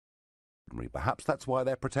extraordinary. Perhaps that's why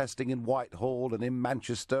they're protesting in Whitehall and in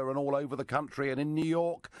Manchester and all over the country and in New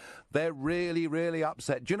York. They're really, really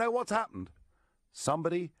upset. Do you know what's happened?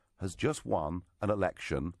 Somebody has just won an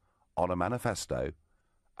election on a manifesto,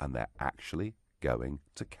 and they're actually going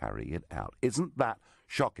to carry it out. Isn't that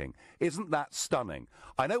shocking? Isn't that stunning?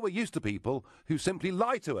 I know we're used to people who simply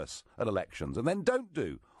lie to us at elections and then don't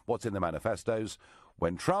do what's in the manifestos.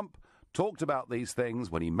 When Trump talked about these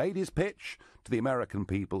things, when he made his pitch to the American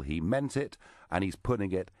people, he meant it, and he's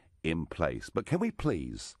putting it in place. But can we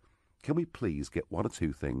please get one or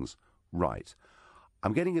two things right?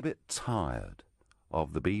 I'm getting a bit tired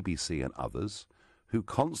of the BBC and others who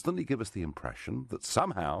constantly give us the impression that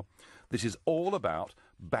somehow this is all about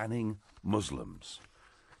banning Muslims.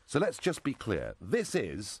 So let's just be clear. This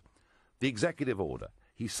is the executive order.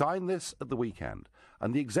 He signed this at the weekend,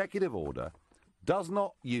 and the executive order does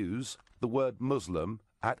not use the word Muslim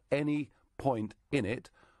at any point in it,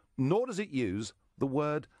 nor does it use the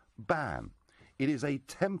word ban. It is a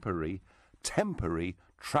temporary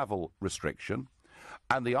travel restriction,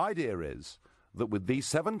 and the idea is that with these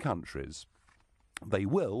 7 countries, they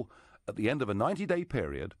will, at the end of a 90-day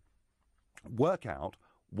period, work out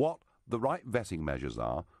what the right vetting measures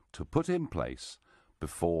are to put in place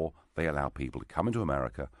before they allow people to come into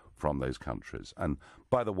America from those countries. And,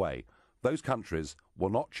 by the way, those countries were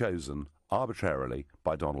not chosen arbitrarily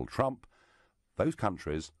by Donald Trump. Those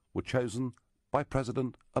countries were chosen by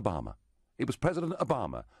President Obama. It was President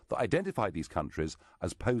Obama that identified these countries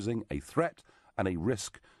as posing a threat and a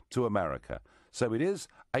risk to America. So it is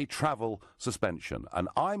a travel suspension. And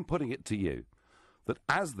I'm putting it to you that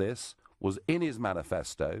as this was in his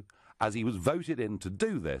manifesto, as he was voted in to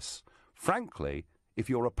do this, frankly, if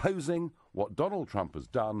you're opposing what Donald Trump has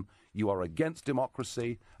done, you are against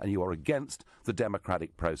democracy and you are against the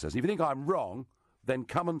democratic process. If you think I'm wrong, then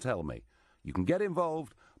come and tell me. You can get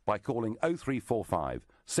involved by calling 0345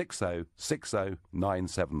 60 60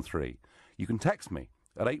 973. You can text me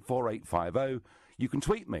at 84850. You can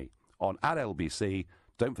tweet me on @LBC.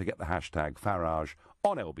 Don't forget the hashtag Farage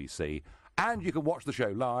on LBC. And you can watch the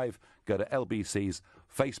show live. Go to LBC's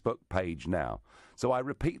Facebook page now. So I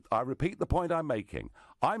repeat the point I'm making.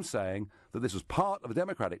 I'm saying that this was part of a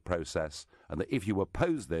democratic process, and that if you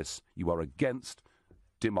oppose this, you are against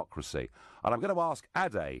democracy. And I'm going to ask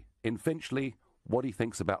Ade in Finchley what he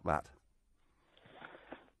thinks about that.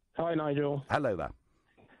 Hi, Nigel. Hello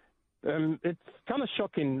there. It's kind of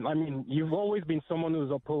shocking. I mean, you've always been someone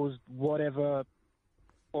who's opposed whatever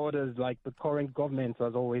orders like the current government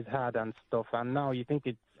has always had and stuff, and now you think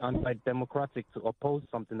it's anti-democratic to oppose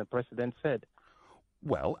something the president said.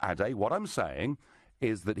 Well, Ade, what I'm saying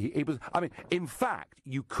is that he was... I mean, in fact,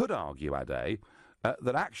 you could argue, Ade,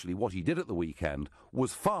 that actually what he did at the weekend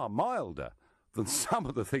was far milder than some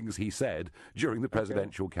of the things he said during the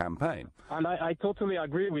presidential campaign. And I totally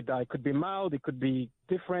agree with that. It could be mild, it could be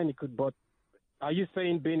different, but are you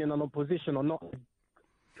saying being in an opposition or not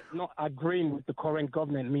agreeing with the current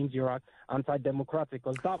government means you're anti-democratic?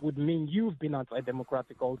 Because that would mean you've been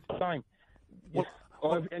anti-democratic all the time.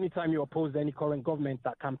 Or any time you opposed any current government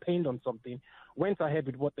that campaigned on something, went ahead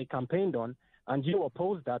with what they campaigned on, and you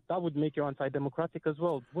oppose that, that would make you anti-democratic as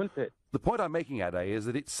well, wouldn't it? The point I'm making, Ade, is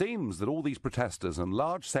that it seems that all these protesters and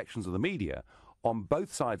large sections of the media on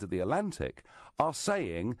both sides of the Atlantic are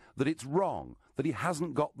saying that it's wrong, that he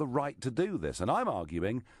hasn't got the right to do this. And I'm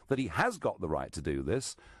arguing that he has got the right to do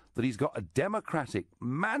this, that he's got a democratic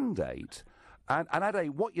mandate. And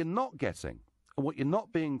Ade, what you're not getting, and what you're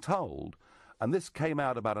not being told, and this came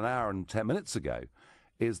out about an hour and 10 minutes ago,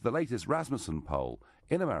 is the latest Rasmussen poll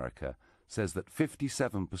in America says that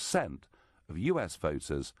 57% of US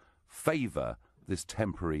voters favour this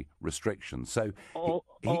temporary restriction. So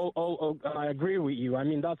I agree with you. I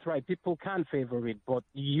mean, that's right. People can favour it, but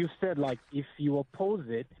you said, like, if you oppose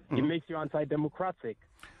it, it makes you anti-democratic.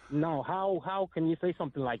 Now, how can you say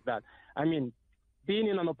something like that? I mean, being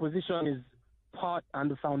in an opposition is part and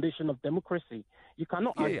the foundation of democracy. You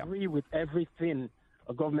cannot agree with everything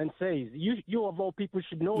a government says. You of all people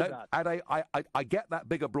should know that. And I get that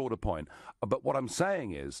bigger, broader point. But what I'm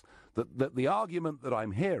saying is that the argument that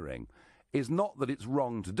I'm hearing is not that it's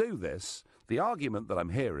wrong to do this. The argument that I'm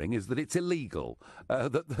hearing is that it's illegal,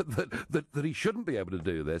 that he shouldn't be able to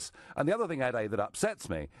do this. And the other thing, Ade, that upsets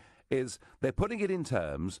me is they're putting it in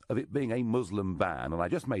terms of it being a Muslim ban. And I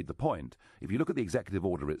just made the point. If you look at the executive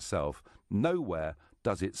order itself, nowhere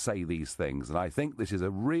does it say these things. And I think this is a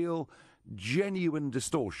real, genuine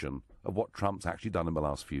distortion of what Trump's actually done in the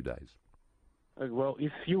last few days. Well,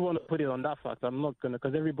 if you want to put it on that fact, I'm not going to,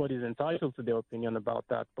 because everybody's entitled to their opinion about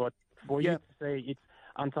that. But for you to say it's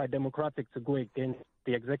anti-democratic to go against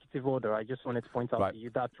the executive order. I just wanted to point out to you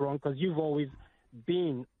that's wrong, because you've always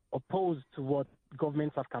been opposed to what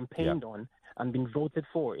governments have campaigned on and been voted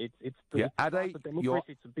for. It's part of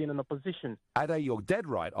democracy to be in an opposition. Ade, you're dead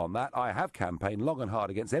right on that. I have campaigned long and hard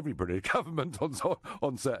against every British government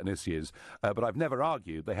on certain issues, but I've never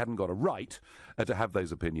argued they hadn't got a right to have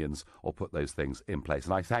those opinions or put those things in place.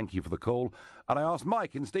 And I thank you for the call. And I asked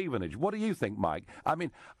Mike in Stevenage, what do you think, Mike? I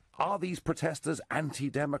mean, are these protesters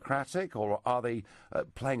anti-democratic, or are they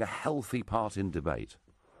playing a healthy part in debate?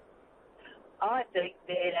 I think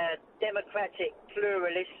that in a democratic,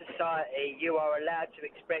 pluralist society, you are allowed to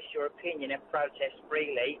express your opinion and protest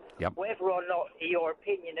freely, whether or not your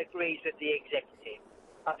opinion agrees with the executive.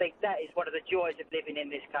 I think that is one of the joys of living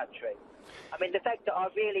in this country. I mean, the fact that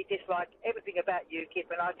I really dislike everything about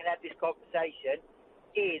UKIP and I can have this conversation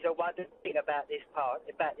is a wonderful thing about this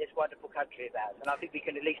wonderful country of ours, and I think we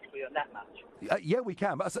can at least agree on that much. Yeah, we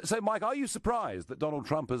can. So, Mike, are you surprised that Donald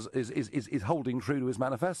Trump is holding true to his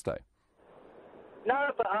manifesto?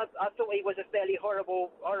 No, but I thought he was a fairly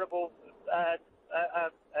horrible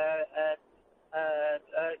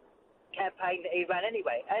campaign that he ran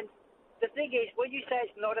anyway. And the thing is, when you say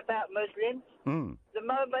it's not about Muslims, the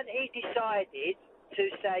moment he decided to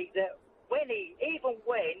say that even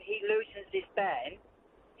when he loosens this ban,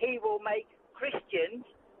 he will make Christians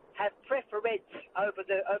have preference over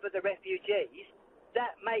the refugees,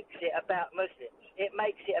 that makes it about Muslims. It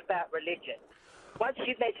makes it about religion. Once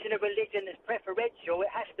you mention a religion that's preferential, it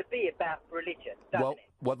has to be about religion, doesn't it?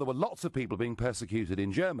 Well, there were lots of people being persecuted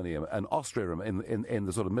in Germany and Austria in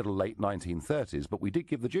the sort of late 1930s, but we did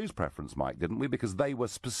give the Jews preference, Mike, didn't we? Because they were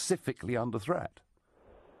specifically under threat.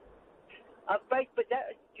 But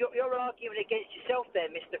you're arguing against yourself there,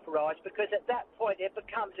 Mr. Farage, because at that point it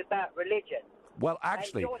becomes about religion. Well,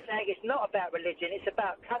 actually... And you're saying it's not about religion, it's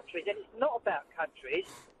about countries, and it's not about countries,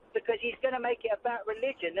 because he's going to make it about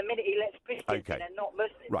religion the minute he lets Christians in and not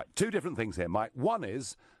Muslims. Right, two different things here, Mike. One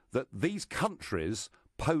is that these countries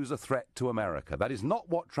pose a threat to America. That is not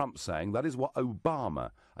what Trump's saying. That is what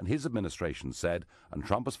Obama and his administration said, and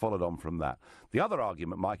Trump has followed on from that. The other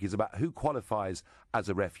argument, Mike, is about who qualifies as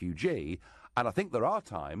a refugee, and I think there are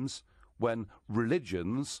times when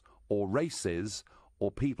religions or races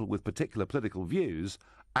or people with particular political views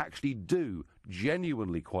actually do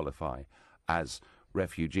genuinely qualify as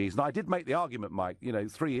refugees. And I did make the argument, Mike,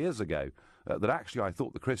 3 years ago, that actually I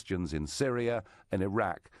thought the Christians in Syria and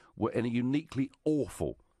Iraq were in a uniquely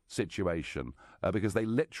awful situation because they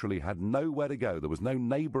literally had nowhere to go. There was no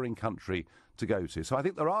neighbouring country to go to. So I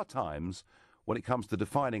think there are times when it comes to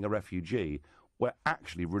defining a refugee where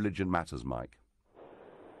actually religion matters, Mike.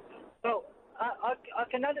 Well, I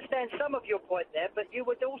can understand some of your point there, but you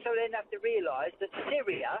would also then have to realise that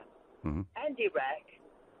Syria and Iraq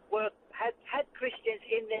had Christians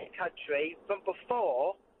in their country from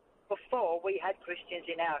before we had Christians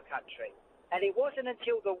in our country. And it wasn't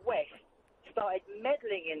until the West started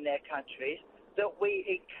meddling in their countries that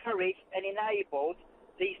we encouraged and enabled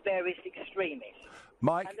these various extremists.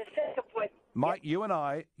 Mike, and the second point, Mike, you and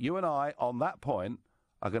I on that point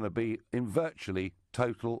are going to be in virtually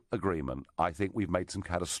total agreement. I think we've made some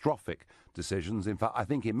catastrophic decisions. In fact, I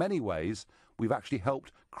think in many ways we've actually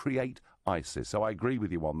helped create ISIS. So I agree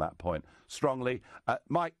with you on that point strongly.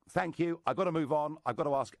 Mike, thank you. I've got to move on. I've got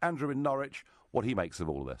to ask Andrew in Norwich what he makes of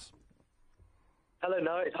all of this. Hello,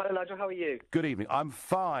 Nigel. How are you? Good evening. I'm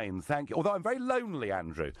fine, thank you. Although I'm very lonely,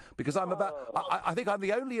 Andrew, because I think I'm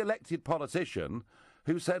the only elected politician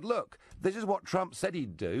who said, look, this is what Trump said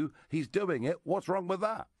he'd do. He's doing it. What's wrong with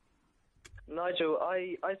that? Nigel,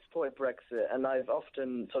 I supported Brexit, and I've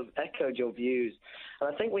often sort of echoed your views.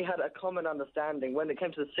 And I think we had a common understanding when it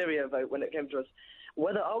came to the Syria vote, when it came to us,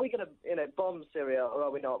 whether are we going to bomb Syria or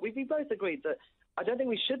are we not? We both agreed that I don't think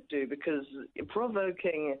we should do, because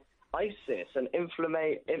provoking ISIS and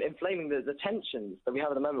inflaming the tensions that we have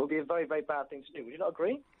at the moment would be a very, very bad thing to do. Would you not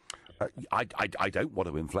agree? I don't want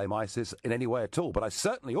to inflame ISIS in any way at all, but I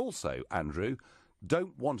certainly also, Andrew,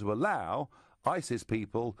 don't want to allow ISIS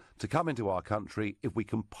people to come into our country if we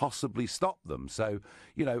can possibly stop them. So,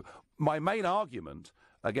 my main argument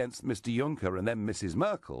against Mr. Juncker and then Mrs.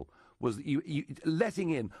 Merkel was that you letting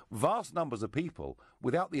in vast numbers of people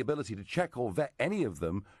without the ability to check or vet any of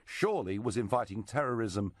them surely was inviting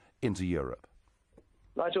terrorism into Europe.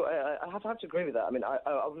 Nigel, I have to agree with that. I mean,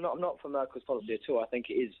 I'm not for Merkel's policy at all. I think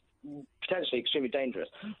it is potentially extremely dangerous.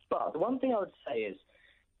 But the one thing I would say is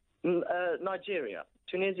Nigeria,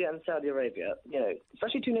 Tunisia and Saudi Arabia,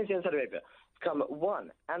 especially Tunisia and Saudi Arabia, come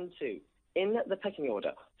 1 and 2 in the pecking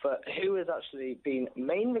order for who has actually been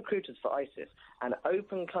main recruiters for ISIS and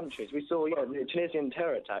open countries. We saw, the Tunisian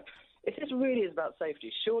terror attack. if this really is about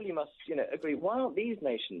safety, surely you must, agree. Why aren't these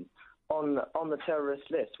nations on the terrorist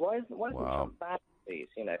list? Why isn't Trump banning these?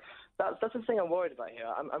 That's the thing I'm worried about here.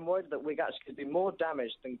 I'm worried that we actually could be more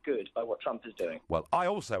damaged than good by what Trump is doing. Well, I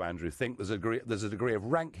also, Andrew, think there's a degree of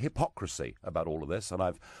rank hypocrisy about all of this, and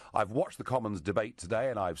I've watched the Commons debate today,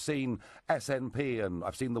 and I've seen SNP, and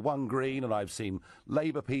I've seen the One Green, and I've seen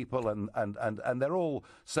Labour people, and they're all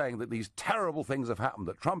saying that these terrible things have happened,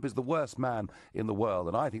 that Trump is the worst man in the world,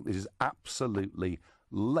 and I think this is absolutely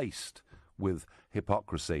laced with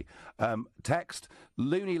hypocrisy. Text,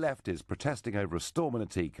 loony lefties protesting over a storm in a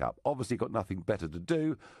teacup. Obviously got nothing better to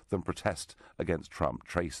do than protest against Trump.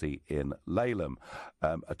 Tracy in Laleham.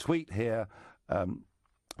 A tweet here.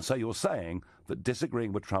 So you're saying that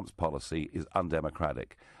disagreeing with Trump's policy is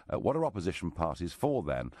undemocratic. What are opposition parties for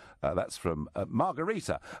then? That's from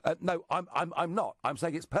Margarita. No, I'm not. I'm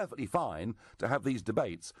saying it's perfectly fine to have these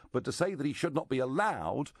debates, but to say that he should not be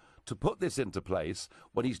allowed to put this into place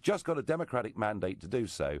when he's just got a democratic mandate to do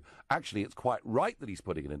so, actually it's quite right that he's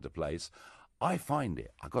putting it into place. I find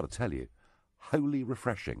it, I've got to tell you, wholly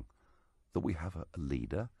refreshing that we have a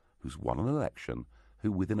leader who's won an election,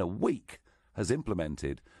 who within a week has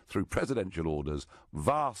implemented, through presidential orders,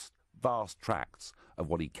 vast tracts of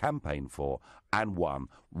what he campaigned for and won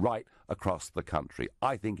right across the country.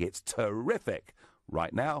 I think it's terrific.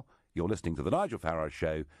 Right now, you're listening to The Nigel Farage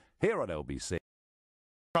Show here on LBC.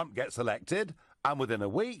 Trump gets elected, and within a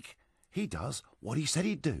week, he does what he said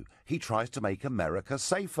he'd do. He tries to make America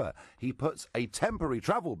safer. He puts a temporary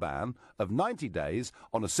travel ban of 90 days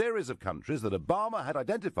on a series of countries that Obama had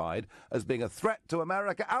identified as being a threat to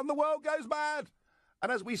America, and the world goes mad.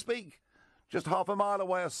 And as we speak, just half a mile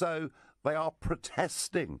away or so, they are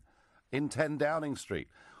protesting in 10 Downing Street.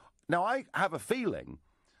 Now, I have a feeling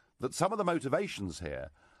that some of the motivations here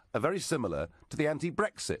are very similar to the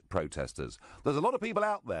anti-Brexit protesters. There's a lot of people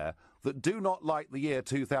out there that do not like the year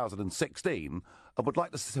 2016 and would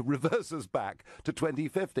like to reverse us back to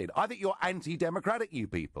 2015. I think you're anti-democratic, you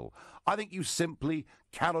people. I think you simply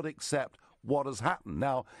cannot accept what has happened.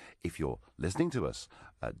 Now, if you're listening to us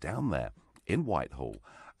down there in Whitehall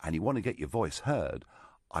and you want to get your voice heard,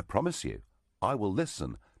 I promise you, I will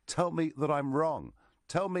listen. Tell me that I'm wrong.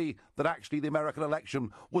 Tell me that actually the American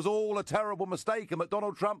election was all a terrible mistake and that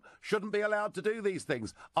Donald Trump shouldn't be allowed to do these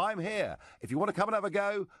things. I'm here. If you want to come and have a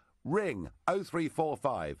go, ring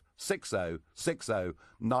 0345 60 60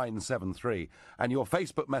 973. And your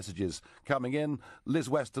Facebook messages coming in. Liz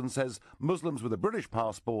Weston says, Muslims with a British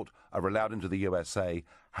passport are allowed into the USA.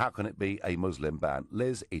 How can it be a Muslim ban?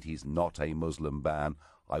 Liz, it is not a Muslim ban.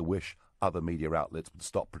 I wish other media outlets would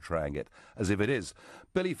stop portraying it as if it is.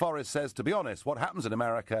 Billy Forrest says, to be honest, what happens in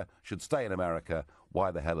America should stay in America.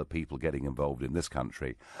 Why the hell are people getting involved in this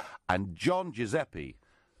country? And John Giuseppe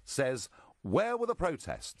says, where were the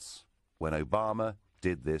protests when Obama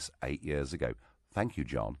did this 8 years ago? Thank you,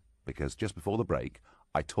 John, because just before the break,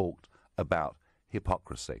 I talked about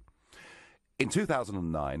hypocrisy. In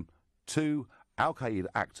 2009, 2 Al-Qaeda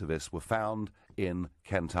activists were found in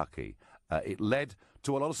Kentucky. It led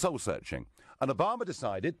to a lot of soul-searching. And Obama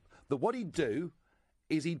decided that what he'd do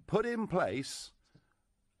is he'd put in place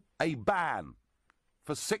a ban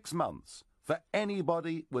for 6 months for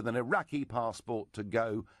anybody with an Iraqi passport to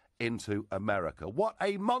go into America. What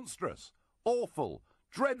a monstrous, awful,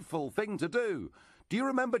 dreadful thing to do. Do you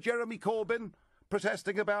remember Jeremy Corbyn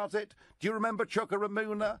protesting about it? Do you remember Chuka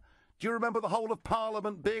Ramuna? Do you remember the whole of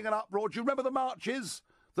Parliament being an uproar? Do you remember the marches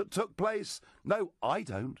that took place? No, I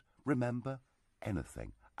don't remember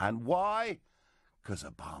anything. And why? Because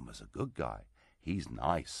Obama's a good guy. He's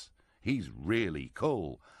nice. He's really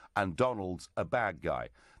cool. And Donald's a bad guy.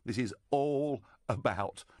 This is all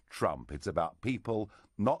about Trump. It's about people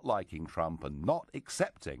not liking Trump and not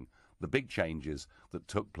accepting the big changes that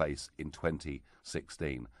took place in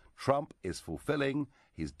 2016. Trump is fulfilling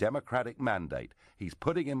his democratic mandate. He's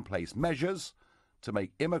putting in place measures to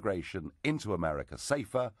make immigration into America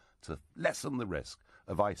safer, to lessen the risk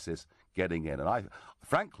of ISIS getting in. And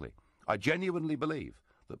I genuinely believe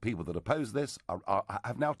that people that oppose this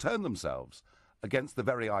have now turned themselves against the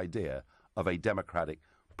very idea of a democratic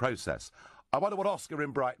process. I wonder what Oscar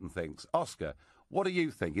in Brighton thinks. Oscar, what do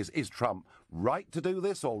you think? Is Trump right to do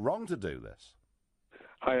this or wrong to do this?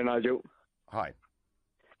 Hi, Nigel. Hi.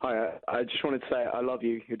 Hi, I just wanted to say I love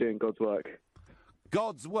you. You're doing God's work.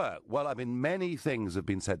 God's work? Well, I mean, many things have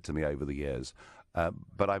been said to me over the years,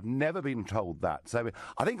 but I've never been told that. So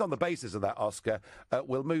I think on the basis of that, Oscar,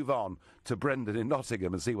 we'll move on to Brendan in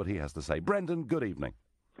Nottingham and see what he has to say. Brendan, good evening.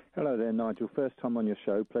 Hello there, Nigel. First time on your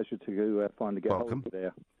show. Pleasure to finally get hold of you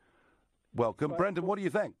there. Welcome. Right. Brendan, what do you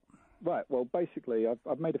think? Right, well, basically,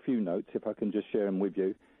 I've made a few notes, if I can just share them with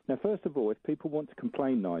you. Now, first of all, if people want to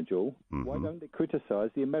complain, Nigel, why don't they criticise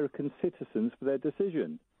the American citizens for their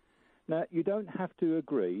decision? Now, you don't have to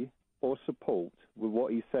agree or support with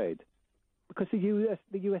what he said, because the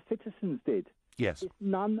US citizens did. Yes. It's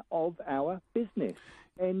none of our business.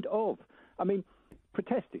 End of. I mean,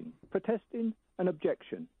 protesting an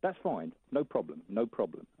objection, that's fine. No problem,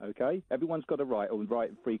 okay? Everyone's got a right, or right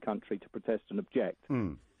in free country, to protest and object.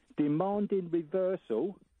 Demanding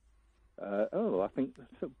reversal, I think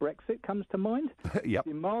Brexit comes to mind. Yep.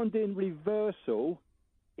 Demanding reversal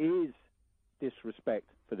is disrespect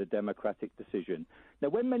for the democratic decision. Now,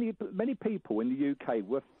 when many people in the UK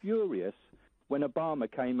were furious when Obama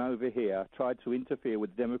came over here, tried to interfere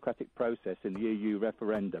with the democratic process in the EU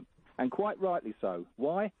referendum, and quite rightly so.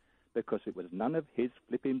 Why? Because it was none of his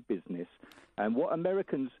flipping business. And what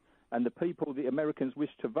Americans and the people the Americans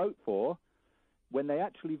wish to vote for, when they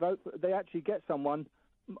actually vote, they actually get someone,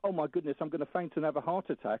 oh my goodness, I'm going to faint and have a heart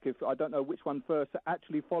attack if I don't know which one first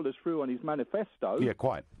actually follows through on his manifesto. Yeah,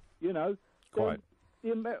 quite. You know. Quite.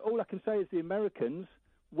 All I can say is the Americans,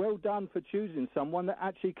 well done for choosing someone that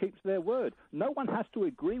actually keeps their word. No one has to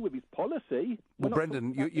agree with his policy. Well,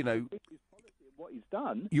 Brendan, you know, what he's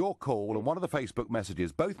done. Your call and one of the Facebook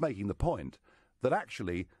messages both making the point that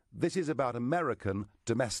actually this is about American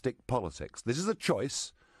domestic politics. This is a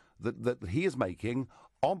choice that he is making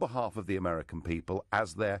on behalf of the American people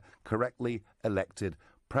as their correctly elected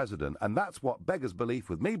president. And that's what beggars belief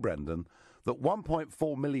with me, Brendan, that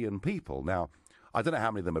 1.4 million people, now, I don't know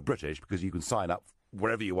how many of them are British because you can sign up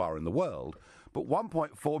wherever you are in the world, but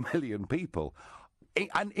 1.4 million people,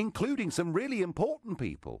 and including some really important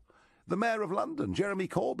people. The Mayor of London, Jeremy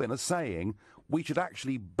Corbyn, is saying we should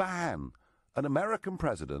actually ban an American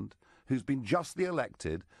president who's been justly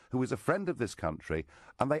elected, who is a friend of this country,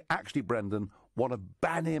 and they actually, Brendan, want to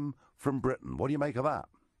ban him from Britain. What do you make of that?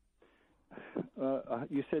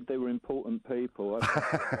 You said they were important people.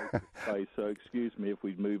 So excuse me if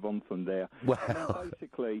we move on from there. Well,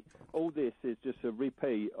 basically, all this is just a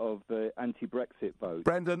repeat of the anti-Brexit vote.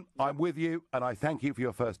 Brendan, I'm with you, and I thank you for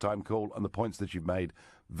your first-time call and the points that you've made.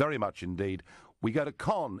 Very much indeed. We go to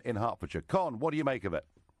Con in Hertfordshire. Con, what do you make of it?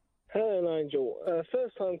 Hello, Nigel.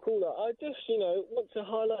 First-time caller. I just, want to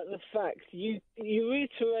highlight the fact you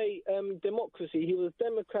reiterate democracy. He was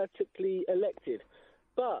democratically elected,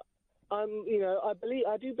 but I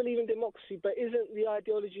do believe in democracy. But isn't the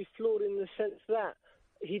ideology flawed in the sense that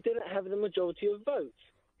he didn't have the majority of votes?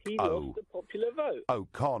 He lost the popular vote. Oh,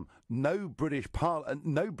 Con, no British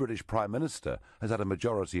Prime Minister has had a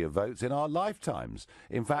majority of votes in our lifetimes.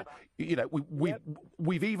 In fact,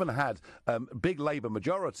 we've even had big Labour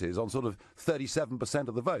majorities on sort of 37%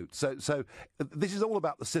 of the vote. So this is all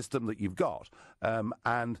about the system that you've got.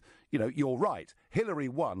 And you're right. Hillary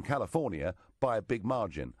won California by a big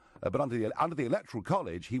margin. But under the Electoral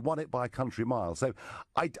College, he won it by a country mile. So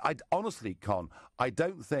I honestly, Con, I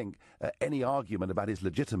don't think any argument about his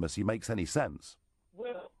legitimacy makes any sense.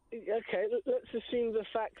 Well, okay, let's assume the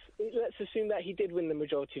facts. Let's assume that he did win the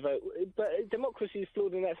majority vote. But democracy is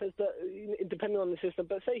flawed in that sense, that depending on the system.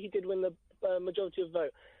 But say he did win the majority of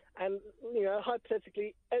vote. And,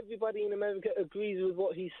 hypothetically, everybody in America agrees with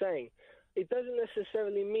what he's saying. It doesn't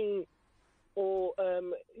necessarily mean or,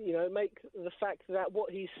 make the fact that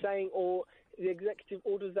what he's saying or the executive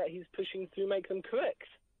orders that he's pushing through make them correct.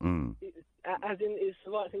 As in, it's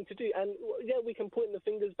the right thing to do. And, we can point the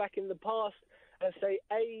fingers back in the past and say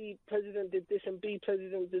A president did this and B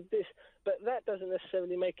president did this, but that doesn't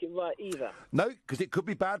necessarily make it right either. No, because it could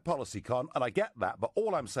be bad policy, Con, and I get that, but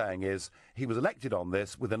all I'm saying is he was elected on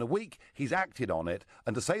this. Within a week, he's acted on it,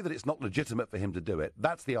 and to say that it's not legitimate for him to do it,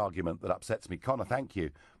 that's the argument that upsets me. Connor, thank you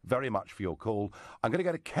very much for your call. I'm going to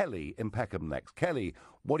go to Kelly in Peckham next. Kelly,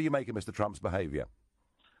 what do you make of Mr. Trump's behaviour?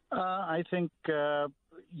 I think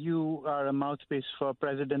you are a mouthpiece for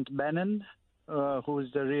President Bannon, who is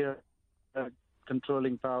the real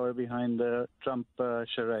controlling power behind the Trump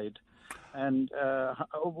charade. And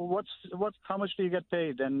how much do you get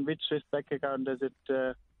paid, and which Swiss bank account does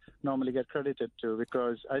it normally get credited to?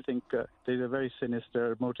 Because I think there's a very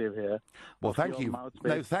sinister motive here. Well, thank you.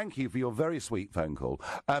 No, thank you for your very sweet phone call.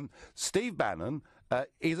 Steve Bannon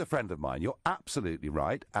is a friend of mine. You're absolutely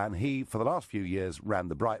right. And he, for the last few years, ran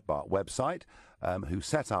the Breitbart website, who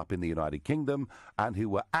set up in the United Kingdom and who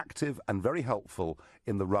were active and very helpful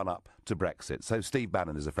in the run-up to Brexit. So Steve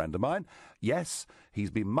Bannon is a friend of mine. Yes, he's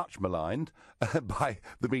been much maligned by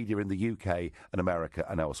the media in the UK and America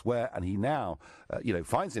and elsewhere, and he now,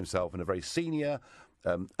 finds himself in a very senior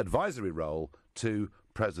advisory role to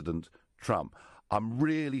President Trump. I'm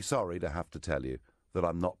really sorry to have to tell you that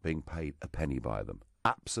I'm not being paid a penny by them.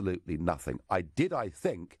 Absolutely nothing. I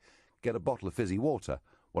think, get a bottle of fizzy water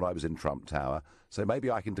when I was in Trump Tower, so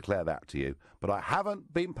maybe I can declare that to you. But I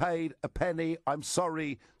haven't been paid a penny. I'm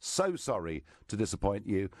sorry, so sorry to disappoint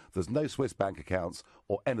you. There's no Swiss bank accounts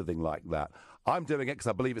or anything like that. I'm doing it because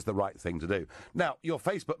I believe it's the right thing to do. Now, your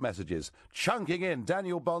Facebook messages chunking in.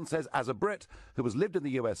 Daniel Bond says, as a Brit who has lived in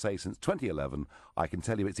the USA since 2011, I can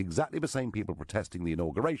tell you it's exactly the same people protesting the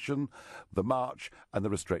inauguration, the march and the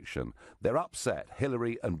restriction. They're upset,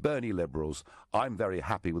 Hillary and Bernie liberals. I'm very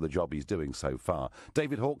happy with the job he's doing so far.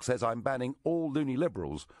 David Hawke says, I'm banning all loony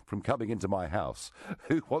liberals from coming into my house.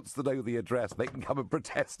 Who wants to know the address? They can come and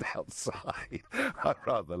protest outside. I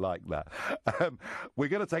rather like that. We're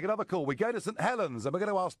going to take another call. We're going to St Helens and we're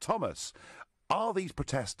going to ask Thomas, are these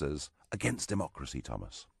protesters against democracy,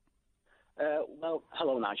 Thomas? Well,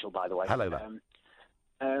 hello, Nigel, by the way. Hello there.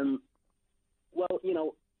 Well, you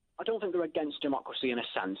know, I don't think they're against democracy in a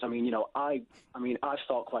sense. I mean, you know, I've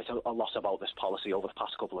thought quite a lot about this policy over the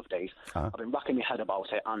past couple of days. I've been racking my head about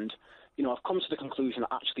it, and you know, I've come to the conclusion that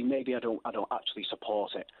actually maybe I don't actually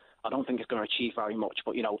support it. I don't think it's going to achieve very much.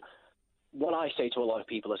 But you know, what I say to a lot of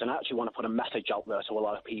people is, and I actually want to put a message out there to a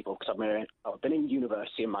lot of people, because I've been in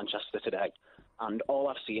university in Manchester today, and all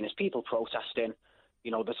I've seen is people protesting.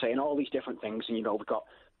 You know, they're saying all these different things, and you know, we've got,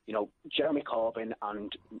 you know, Jeremy Corbyn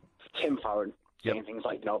and Tim Farron saying things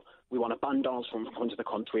like, you know, we want to ban Donald Trump from coming to the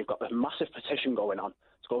country. We've got this massive petition going on.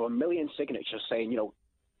 It's got over 1 million signatures saying, you know,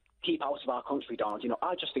 keep out of our country, Donald. You know,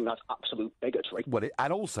 I just think that's absolute bigotry. Well,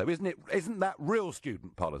 and also, isn't that real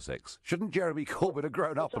student politics? Shouldn't Jeremy Corbyn have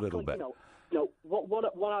grown up a little bit? You know,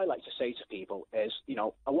 what I like to say to people is, you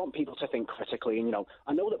know, I want people to think critically, and you know,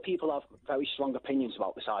 I know that people have very strong opinions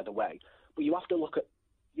about this either way, but you have to look at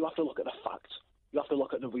the facts. You have to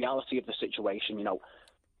look at the reality of the situation. You know,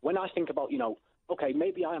 when I think about, you know, okay,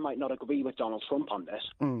 maybe I might not agree with Donald Trump on this,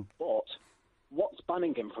 but what's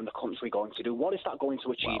banning him from the country going to do? What is that going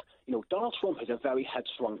to achieve? Wow. You know, Donald Trump is a very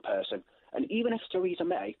headstrong person, and even if Theresa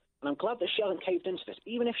May, and I'm glad that she hasn't caved into this,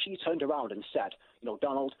 even if she turned around and said, you know,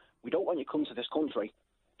 Donald, we don't want you to come to this country,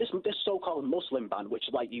 this so-called Muslim ban, which,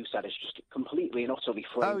 like you said, is just completely and utterly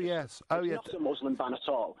free. Oh yes, it's not a Muslim ban at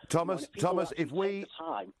all. Thomas, you know,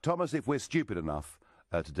 if we're stupid enough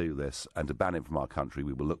to do this and to ban him from our country,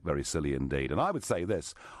 we will look very silly indeed. And I would say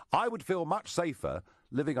this, I would feel much safer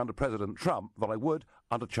living under President Trump than I would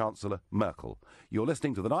under Chancellor Merkel. You're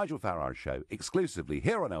listening to The Nigel Farage Show, exclusively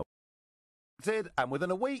here on and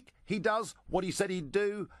within a week, he does what he said he'd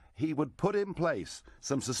do. He would put in place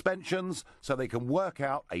some suspensions so they can work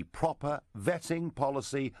out a proper vetting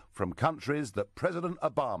policy from countries that President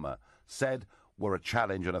Obama said were a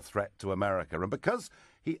challenge and a threat to America. And because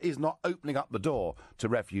he is not opening up the door to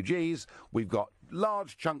refugees, we've got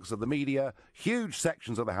large chunks of the media, huge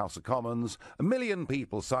sections of the House of Commons, 1 million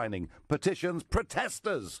people signing petitions,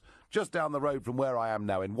 protesters just down the road from where I am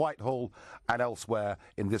now in Whitehall and elsewhere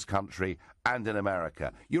in this country and in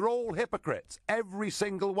America. You're all hypocrites, every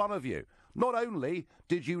single one of you. Not only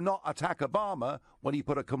did you not attack Obama when he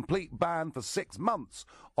put a complete ban for 6 months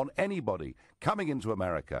on anybody coming into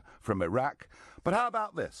America from Iraq, but how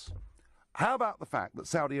about this? How about the fact that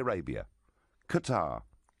Saudi Arabia, Qatar,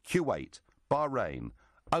 Kuwait, Bahrain,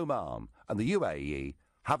 Oman and the UAE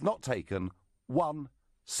have not taken one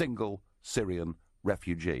single Syrian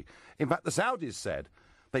refugee? In fact, the Saudis said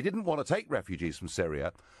they didn't want to take refugees from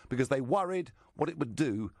Syria because they worried what it would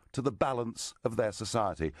do to the balance of their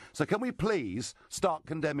society. So can we please start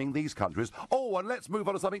condemning these countries? Oh, and let's move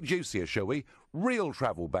on to something juicier, shall we? Real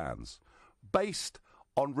travel bans based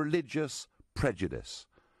on religious prejudice.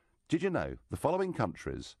 Did you know the following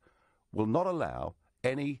countries will not allow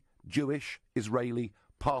any Jewish Israeli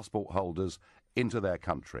passport holders into their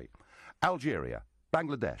country? Algeria,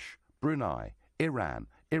 Bangladesh, Brunei, Iran,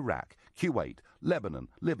 Iraq, Kuwait, Lebanon,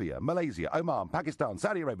 Libya, Malaysia, Oman, Pakistan,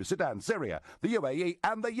 Saudi Arabia, Sudan, Syria, the UAE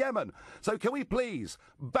and the Yemen. So can we please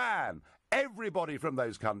ban everybody from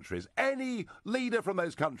those countries? Any leader from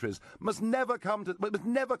those countries must never come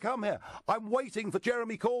here. I'm waiting for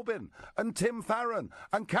Jeremy Corbyn and Tim Farron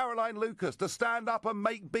and Caroline Lucas to stand up and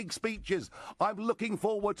make big speeches. I'm looking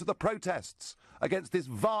forward to the protests against this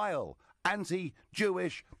vile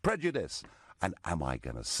anti-Jewish prejudice. And am I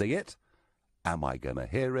going to see it? Am I going to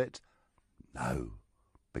hear it? No,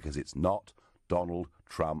 because it's not Donald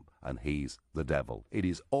Trump and he's the devil. It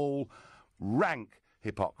is all rank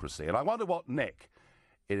hypocrisy. And I wonder what Nick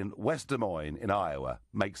in West Des Moines in Iowa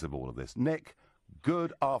makes of all of this. Nick,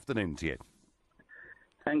 good afternoon to you.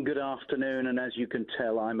 And good afternoon, and as you can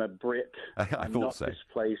tell, I'm a Brit. I'm not so.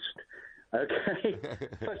 Displaced. Okay.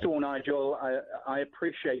 First of all, Nigel, I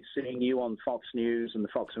appreciate seeing you on Fox News and the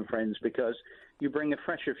Fox and Friends because you bring a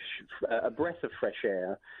breath of fresh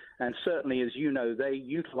air. And certainly, as you know, they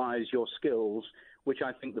utilise your skills which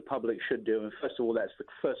I think the public should do. And first of all, that's the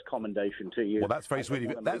first commendation to you. Well, that's very sweet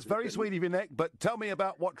of you. That's very sweet of you, Nick. But tell me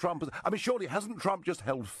about what Trump has... I mean, surely hasn't Trump just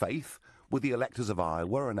held faith with the electors of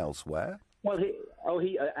Iowa and elsewhere? Well,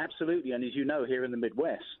 he absolutely. And as you know, here in the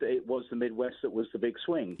Midwest, it was the Midwest that was the big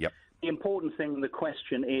swing. Yep. The important thing, the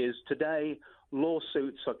question is, today,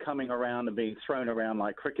 lawsuits are coming around and being thrown around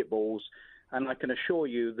like cricket balls. And I can assure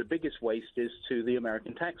you the biggest waste is to the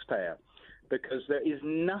American taxpayer, because there is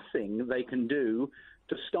nothing they can do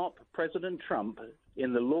to stop President Trump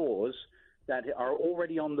in the laws that are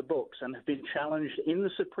already on the books and have been challenged in the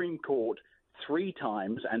Supreme Court 3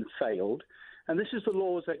 times and failed. And this is the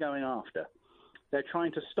laws they're going after. They're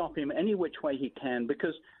trying to stop him any which way he can,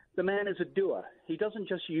 because the man is a doer. He doesn't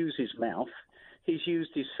just use his mouth. He's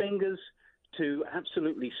used his fingers to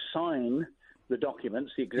absolutely sign the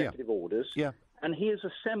documents, the executive orders. Yeah. And he has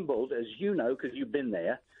assembled, as you know, because you've been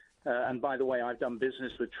there, and by the way, I've done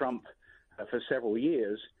business with Trump for several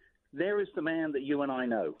years. There is the man that you and I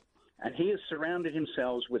know. And he has surrounded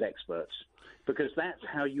himself with experts, because that's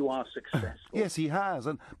how you are successful. Yes, he has.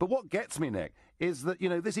 But what gets me, Nick, is that,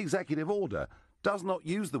 this executive order does not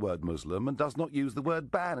use the word Muslim and does not use the word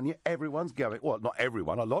ban. And yet everyone's going, well, not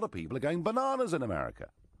everyone, a lot of people are going bananas in America.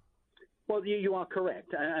 Well, you are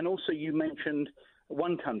correct. And also you mentioned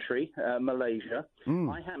one country, Malaysia.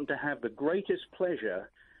 I happen to have the greatest pleasure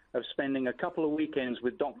of spending a couple of weekends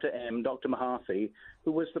with Dr. Mahathir,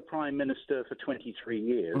 who was the Prime Minister for 23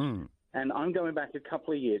 years. And I'm going back just a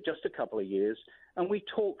couple of years, and we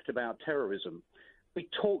talked about terrorism. We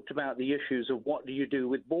talked about the issues of what do you do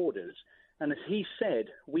with borders. And as he said,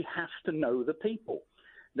 we have to know the people.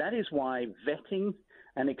 That is why vetting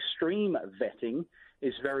and extreme vetting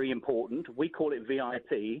is very important. We call it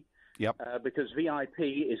VIP. Yep. Because VIP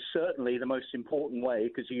is certainly the most important way,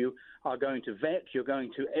 because you are going to vet, you're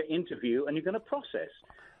going to interview, and you're going to process.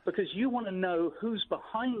 Because you want to know who's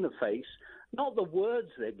behind the face, not the words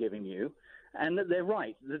they're giving you. And they're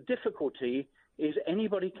right. The difficulty is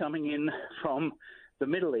anybody coming in from the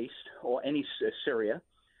Middle East or Syria.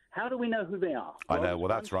 How do we know who they are? I know. Well,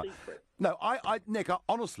 that's right. No, Nick,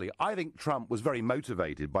 honestly, I think Trump was very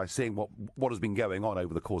motivated by seeing what has been going on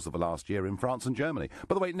over the course of the last year in France and Germany.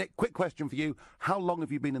 By the way, Nick, quick question for you. How long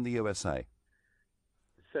have you been in the USA?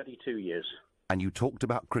 32 years. And you talked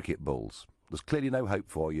about cricket balls. There's clearly no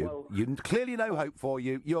hope for you. Clearly no hope for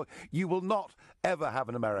you. You will not ever have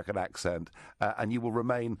an American accent, and you will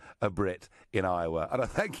remain a Brit in Iowa. And I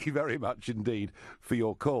thank you very much indeed for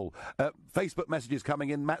your call. Facebook messages coming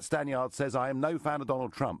in. Matt Stanyard says, I am no fan of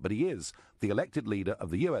Donald Trump, but he is the elected leader of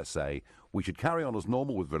the USA. We should carry on as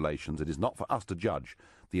normal with relations. It is not for us to judge.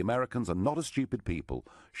 The Americans are not a stupid people.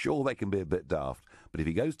 Sure, they can be a bit daft, but if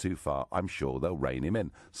he goes too far, I'm sure they'll rein him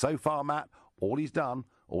in. So far, Matt, all he's done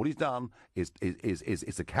is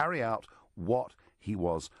to carry out what he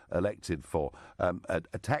was elected for.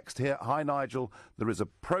 A text here. Hi, Nigel. There is a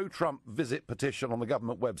pro-Trump visit petition on the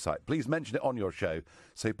government website. Please mention it on your show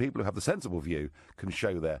so people who have the sensible view can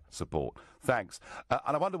show their support. Thanks.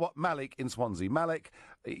 And I wonder what Malik in Swansea. Malik,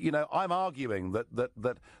 I'm arguing that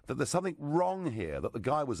there's something wrong here, that the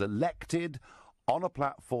guy was elected on a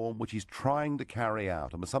platform which he's trying to carry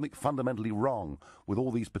out, and there's something fundamentally wrong with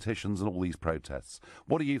all these petitions and all these protests.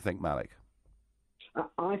 What do you think, Malik?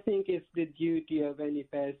 I think it's the duty of any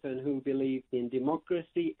person who believes in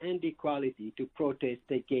democracy and equality to protest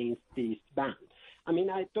against these bans. I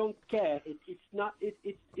mean, I don't care.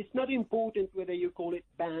 It's not important whether you call it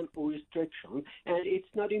ban or restriction, and it's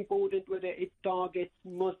not important whether it targets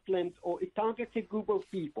Muslims or it targets a group of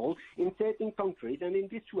people in certain countries. And in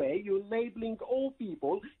this way, you're labeling all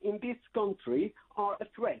people in this country are a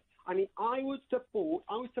threat. I mean, I would support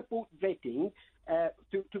vetting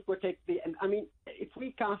to protect the. And I mean, if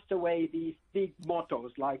we cast away these big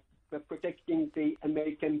mottos like protecting the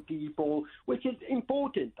American people, which is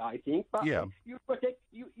important, I think. But yeah. You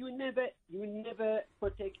never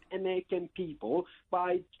protect American people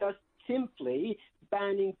by just simply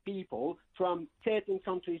banning people from certain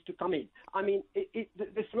countries to come in. I mean,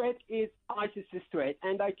 the threat is ISIS's threat,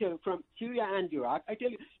 and I tell you, from Syria and Iraq,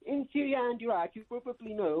 in Syria and Iraq, you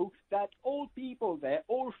probably know that all people there,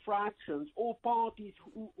 all fractions, all parties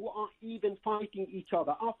who are even fighting each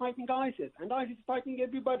other are fighting ISIS, and ISIS is fighting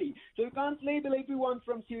everybody. So you can't label everyone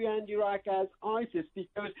from Syria and Iraq as ISIS,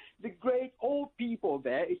 because all people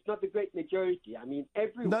there, it's not the great majority. I mean,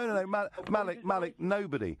 everyone... No, Malik,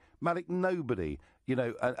 nobody,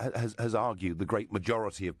 has argued the great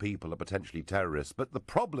majority of people are potentially terrorists. But the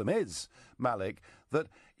problem is, Malik, that,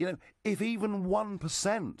 if even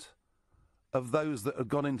 1% of those that have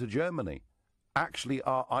gone into Germany actually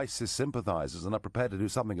are ISIS sympathisers and are prepared to do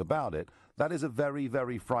something about it, that is a very,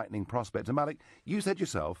 very frightening prospect. And Malik, you said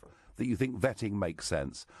yourself that you think vetting makes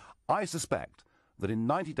sense. I suspect that in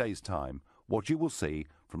 90 days' time, what you will see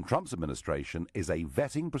from Trump's administration is a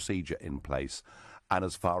vetting procedure in place. And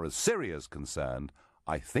as far as Syria is concerned,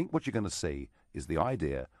 I think what you're going to see is the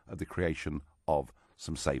idea of the creation of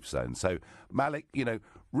some safe zones. So, Malik,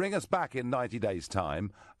 ring us back in 90 days'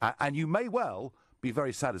 time, and you may well be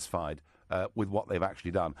very satisfied with what they've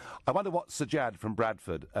actually done. I wonder what Sajjad from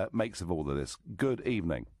Bradford makes of all of this. Good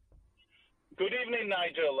evening. Good evening,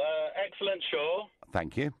 Nigel. Excellent show.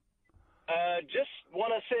 Thank you. Just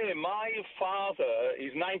want to say my father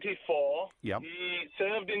is 94. Yep. He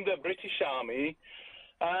served in the British Army,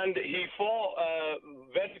 and he fought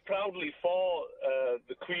very proudly for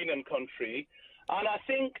the Queen and country. And I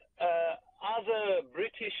think as a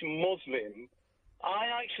British Muslim, I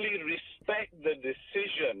actually respect the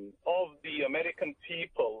decision of the American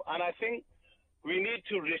people. And I think we need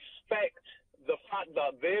to respect the fact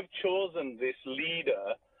that they've chosen this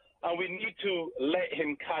leader, and we need to let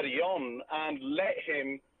him carry on and let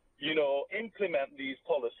him, implement these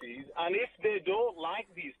policies. And if they don't like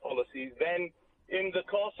these policies, then in the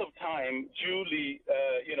course of time, duly,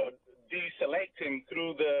 deselect him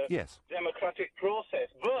through the democratic process.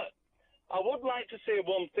 But I would like to say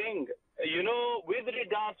one thing. With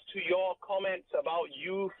regards to your comments about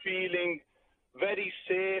you feeling very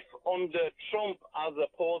safe under Trump as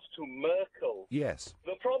opposed to Merkel. Yes.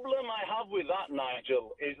 The problem I have with that,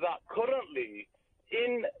 Nigel, is that currently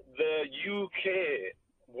in the UK,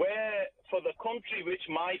 where for the country which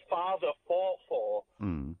my father fought for,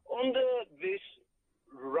 under this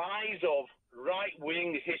rise of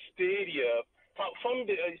right-wing hysteria,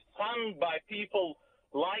 fanned by people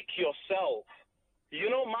like yourself,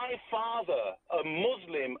 my father, a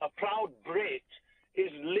Muslim, a proud Brit,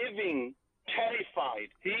 is living terrified.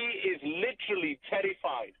 He is literally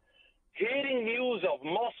terrified. Hearing news of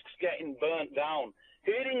mosques getting burnt down,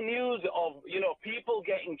 hearing news of, people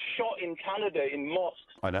getting shot in Canada in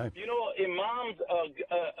mosques. I know. Imams,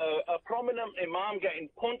 a prominent imam getting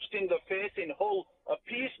punched in the face in Hull, a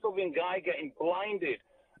peace-loving guy getting blinded.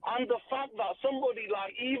 And the fact that somebody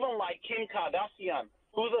even like Kim Kardashian,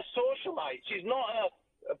 who's a socialite, she's not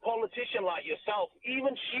a politician like yourself,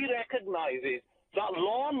 even she recognizes that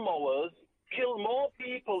lawnmowers kill more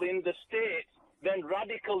people in the States than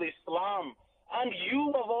radical Islam. And you,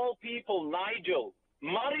 of all people, Nigel,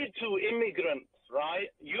 married to immigrants, right?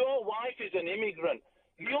 Your wife is an immigrant.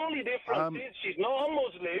 The only difference is she's not a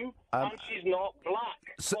Muslim and she's not black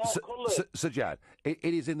or coloured. Sajjad, it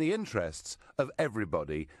is in the interests of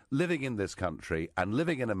everybody living in this country and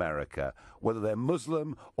living in America, whether they're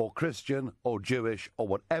Muslim or Christian or Jewish or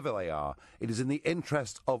whatever they are, it is in the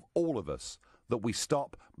interest of all of us that we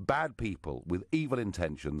stop bad people with evil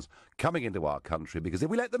intentions coming into our country, because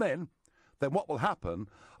if we let them in, then what will happen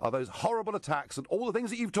are those horrible attacks and all the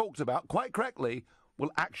things that you've talked about, quite correctly,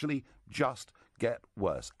 will actually just get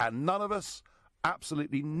worse. And none of us,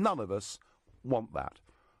 absolutely none of us, want that.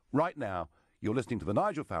 Right now, you're listening to the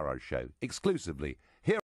Nigel Farage Show, exclusively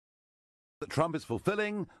here. That Trump is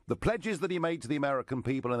fulfilling the pledges that he made to the American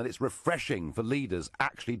people, and that it's refreshing for leaders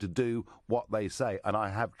actually to do what they say. And I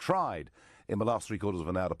have tried in the last 3/4 of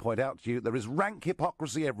an hour to point out to you there is rank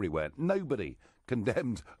hypocrisy everywhere. Nobody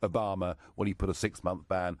condemned Obama when he put a 6-month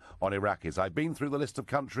ban on Iraqis. I've been through the list of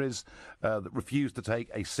countries that refused to take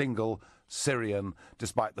a single Syrian,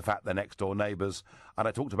 despite the fact they're next-door neighbours. And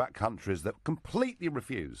I talked about countries that completely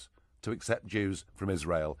refuse to accept Jews from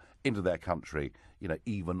Israel into their country,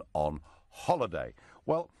 even on holiday.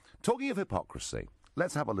 Well, talking of hypocrisy,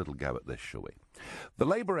 let's have a little go at this, shall we? The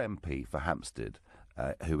Labour MP for Hampstead,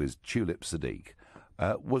 who is Tulip Sadiq,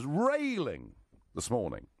 was railing this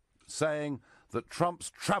morning, saying that Trump's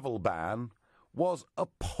travel ban was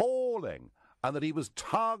appalling and that he was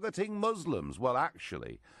targeting Muslims. Well,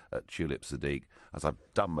 actually, Tulip Sadiq, as I've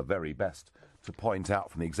done my very best to point out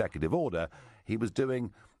from the executive order, he was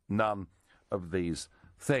doing none of these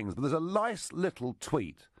things. But there's a nice little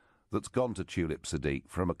tweet that's gone to Tulip Sadiq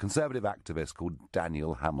from a Conservative activist called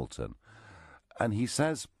Daniel Hamilton. And he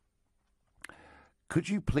says, "Could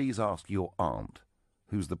you please ask your aunt,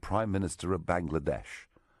 who's the Prime Minister of Bangladesh,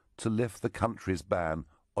 to lift the country's ban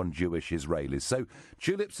on Jewish Israelis?" So,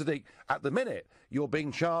 Tulip Sadiq, at the minute, you're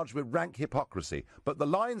being charged with rank hypocrisy, but the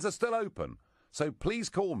lines are still open. So please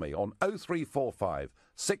call me on 0345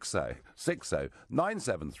 60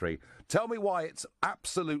 973. Tell me why it's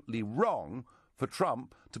absolutely wrong for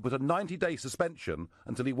Trump to put a 90-day suspension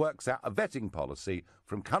until he works out a vetting policy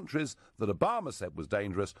from countries that Obama said was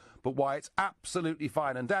dangerous, but why it's absolutely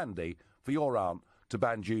fine and dandy for your aunt to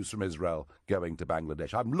ban Jews from Israel going to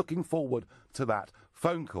Bangladesh. I'm looking forward to that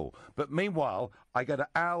phone call. But meanwhile, I go to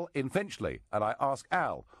Al in Finchley, and I ask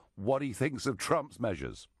Al what he thinks of Trump's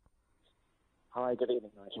measures. Hi, good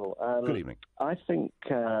evening, Nigel. Good evening. I think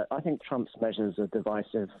Trump's measures are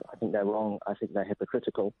divisive. I think they're wrong. I think they're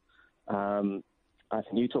hypocritical. I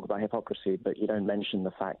think you talk about hypocrisy, but you don't mention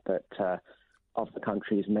the fact that of the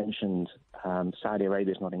countries mentioned, Saudi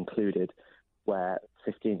Arabia is not included, where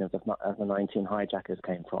 15 of the 19 hijackers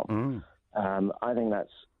came from. I think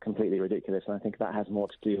that's completely ridiculous, and I think that has more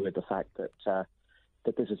to do with the fact that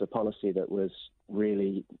this is a policy that was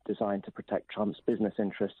really designed to protect Trump's business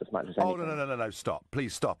interests as much as anything. Oh, no, stop.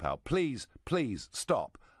 Please stop, Al. Please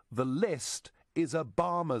stop. The list is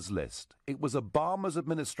Obama's list. It was Obama's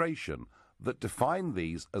administration that defined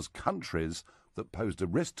these as countries that posed a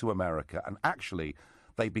risk to America, and actually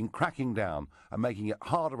they've been cracking down and making it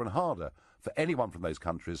harder and harder for anyone from those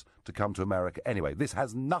countries to come to America anyway. This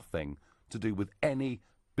has nothing to do with any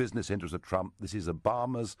business interest of Trump. This is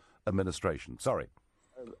Obama's administration. Sorry.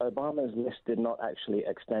 Obama's list did not actually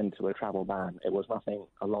extend to a travel ban. It was nothing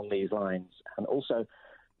along these lines. And also...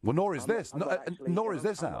 Well, nor is this. Nor is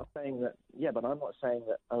this, Al. I'm not saying that, but I'm not saying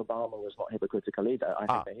that Obama was not hypocritical either. I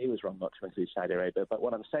think that he was wrong not to include Saudi Arabia. But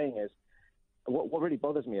what I'm saying is, what really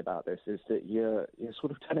bothers me about this is that you're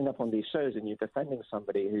sort of turning up on these shows and you're defending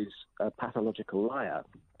somebody who's a pathological liar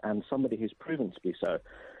and somebody who's proven to be so.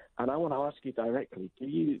 And I want to ask you directly, do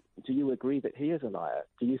you agree that he is a liar?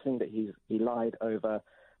 Do you think that he lied over,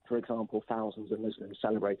 for example, thousands of Muslims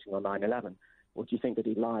celebrating on 9/11? Or do you think that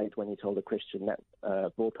he lied when he told a Christian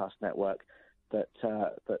broadcast network that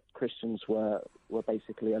Christians were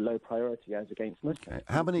basically a low priority as against Muslims? Okay.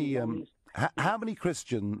 How many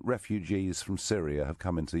Christian refugees from Syria have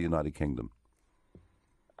come into the United Kingdom?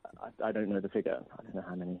 I don't know the figure. I don't know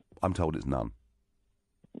how many. I'm told it's none.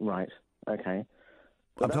 Right. Okay.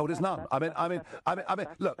 I'm told it's none. I mean,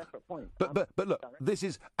 look, but look, this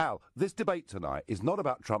is, Al, this debate tonight is not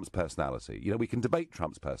about Trump's personality. You know, we can debate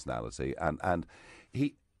Trump's personality, and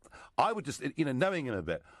I would just, knowing him a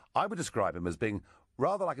bit, I would describe him as being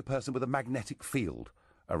rather like a person with a magnetic field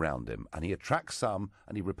around him, and he attracts some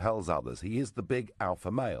and he repels others. He is the big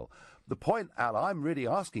alpha male. The point, Al, I'm really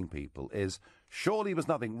asking people is, surely there was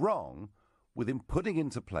nothing wrong with him putting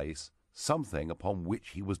into place something upon which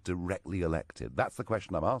he was directly elected. That's the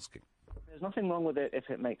question I'm asking. There's nothing wrong with it if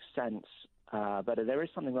it makes sense, but there is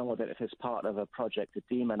something wrong with it if it's part of a project to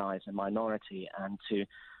demonize a minority and to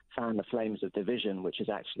fan the flames of division, which is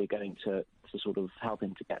actually going to sort of help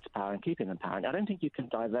him to get to power and keep him in power. And I don't think you can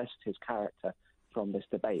divest his character from this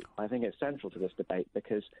debate. I think it's central to this debate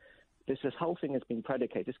because this whole thing has been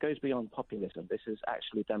predicated. This goes beyond populism. This is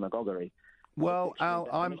actually demagoguery. Well, Al,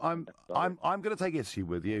 I'm going to take issue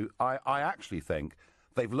with you. I actually think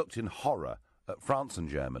they've looked in horror at France and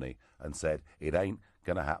Germany and said it ain't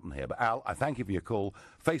going to happen here. But Al, I thank you for your call.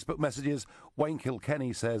 Facebook messages. Wayne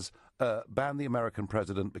Kilkenny says ban the American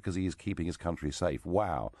president because he is keeping his country safe.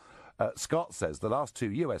 Wow. Scott says the last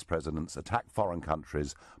two US presidents attacked foreign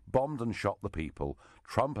countries, bombed and shot the people.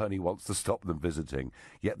 Trump only wants to stop them visiting,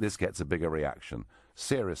 yet this gets a bigger reaction.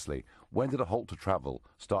 Seriously, when did a halt to travel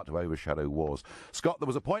start to overshadow wars? Scott, there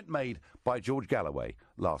was a point made by George Galloway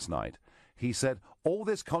last night. He said all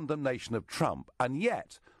this condemnation of Trump, and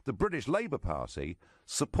yet the British Labour Party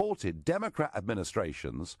supported Democrat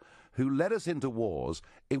administrations who led us into wars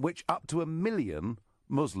in which up to 1 million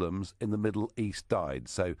Muslims in the Middle East died.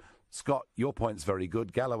 So, Scott, your point's very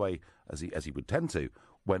good. Galloway, as he would tend to,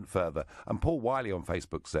 went further. And Paul Wiley on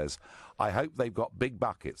Facebook says, I hope they've got big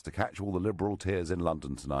buckets to catch all the Liberal tears in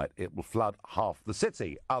London tonight. It will flood half the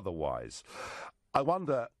city otherwise. I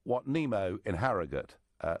wonder what Nemo in Harrogate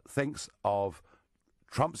thinks of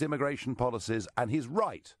Trump's immigration policies and his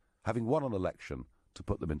right, having won an election, to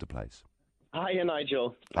put them into place. Hiya,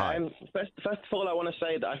 Nigel. Hi. First of all, I want to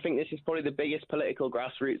say that I think this is probably the biggest political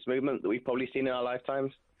grassroots movement that we've probably seen in our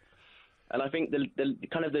lifetimes. And I think the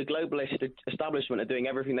kind of the globalist establishment are doing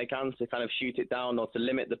everything they can to kind of shoot it down or to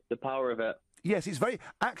limit the power of it. Yes, it's very...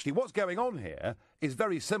 Actually, what's going on here is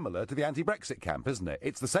very similar to the anti-Brexit camp, isn't it?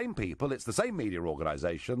 It's the same people, it's the same media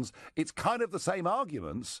organisations, it's kind of the same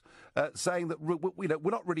arguments saying that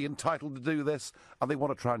we're not really entitled to do this and they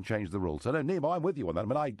want to try and change the rules. So, no, Nemo, I'm with you on that.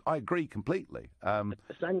 I mean, I agree completely.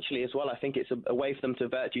 Essentially, as well, I think it's a way for them to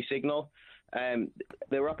virtue signal.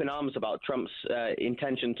 They were up in arms about Trump's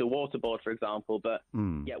intention to waterboard, for example, but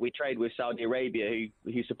yet we trade with Saudi Arabia,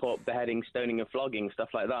 who support beheading, stoning and flogging, stuff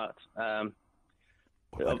like that.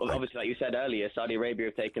 Obviously, like you said earlier, Saudi Arabia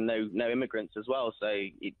have taken no immigrants as well, so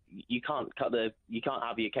you can't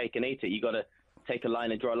have your cake and eat it. You got to take a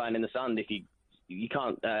line and draw a line in the sand if you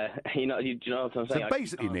can't, do you know what I'm saying? So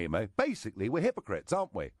basically, Nemo, we're hypocrites,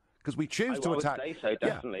 aren't we? Because we choose to attack. I would say so,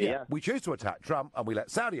 definitely, yeah. We choose to attack Trump, and we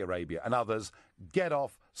let Saudi Arabia and others get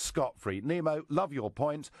off scot-free. Nemo, love your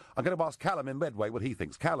point. I'm going to ask Callum in Medway what he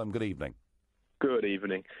thinks. Callum, good evening. Good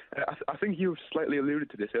evening. I think you slightly alluded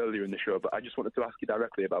to this earlier in the show, but I just wanted to ask you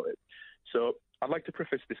directly about it. So I'd like to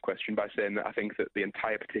preface this question by saying that I think that the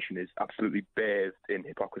entire petition is absolutely bathed in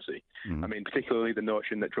hypocrisy. I mean, particularly the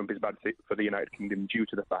notion that Trump is bad for the United Kingdom due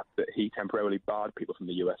to the fact that he temporarily barred people from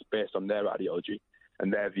the US based on their ideology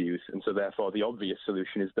and their views, and so therefore the obvious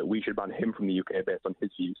solution is that we should ban him from the UK based on his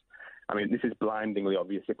views. I mean, this is blindingly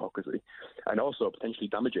obvious hypocrisy, and also potentially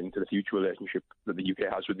damaging to the future relationship that the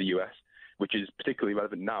UK has with the US, which is particularly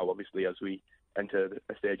relevant now, obviously, as we enter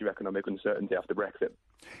a stage of economic uncertainty after Brexit.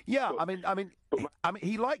 Yeah, I mean,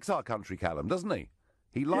 he likes our country, Callum, doesn't he?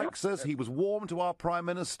 He likes us. He was warm to our Prime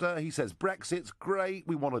Minister. He says Brexit's great.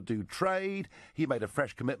 We want to do trade. He made a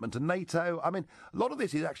fresh commitment to NATO. I mean, a lot of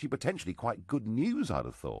this is actually potentially quite good news, I'd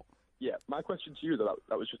have thought. Yeah, my question to you, though,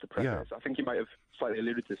 that was just a preface. Yeah. I think you might have slightly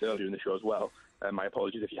alluded to this earlier in the show as well. My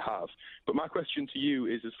apologies if you have. But my question to you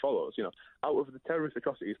is as follows. Out of the terrorist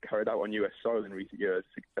atrocities carried out on US soil in recent years,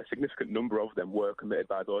 a significant number of them were committed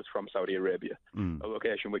by those from Saudi Arabia, a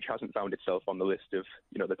location which hasn't found itself on the list of,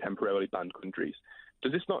 the temporarily banned countries.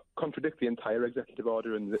 Does this not contradict the entire executive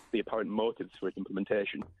order and the apparent motives for its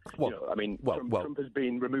implementation? Well, Trump has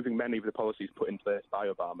been removing many of the policies put in place by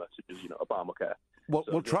Obama, such as, Obamacare.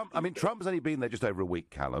 Trump's only been there just over a week,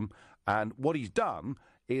 Callum, and what he's done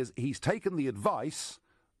is he's taken the advice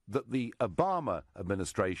that the Obama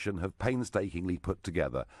administration have painstakingly put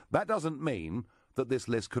together. That doesn't mean that this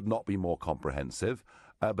list could not be more comprehensive,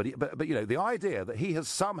 but the idea that he has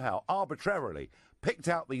somehow arbitrarily picked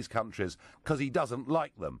out these countries because he doesn't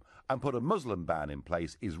like them and put a Muslim ban in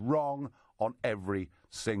place is wrong on every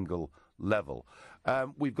single level.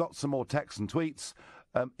 We've got some more texts and tweets.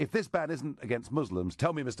 If this ban isn't against Muslims,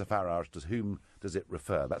 tell me, Mr. Farage, to whom does it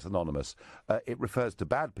refer? That's anonymous. It refers to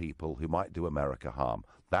bad people who might do America harm.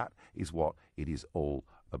 That is what it is all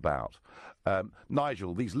about.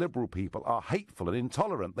 Nigel, these liberal people are hateful and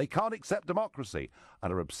intolerant. They can't accept democracy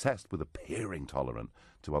and are obsessed with appearing tolerant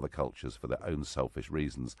to other cultures for their own selfish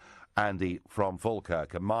reasons. Andy from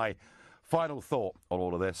Falkirk. And my final thought on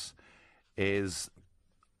all of this is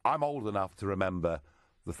I'm old enough to remember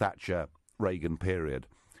the Thatcher-Reagan period.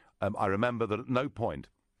 I remember that at no point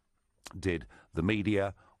did the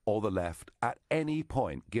media or the left at any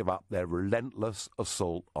point give up their relentless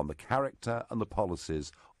assault on the character and the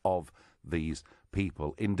policies of these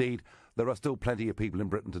people. Indeed, there are still plenty of people in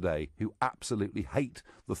Britain today who absolutely hate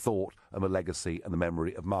the thought of a legacy and the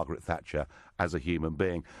memory of Margaret Thatcher as a human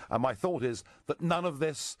being. And my thought is that none of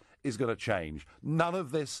this is going to change. None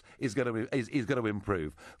of this is going to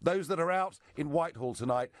improve. Those that are out in Whitehall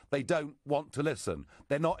tonight, they don't want to listen.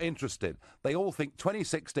 They're not interested. They all think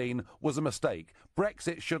 2016 was a mistake.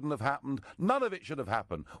 Brexit shouldn't have happened. None of it should have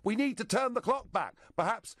happened. We need to turn the clock back.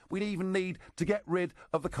 Perhaps we even need to get rid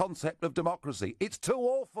of the concept of democracy. It's too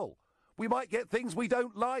awful. We might get things we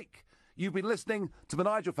don't like. You've been listening to The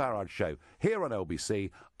Nigel Farage Show here on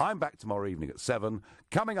LBC. I'm back tomorrow evening at 7.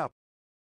 Coming up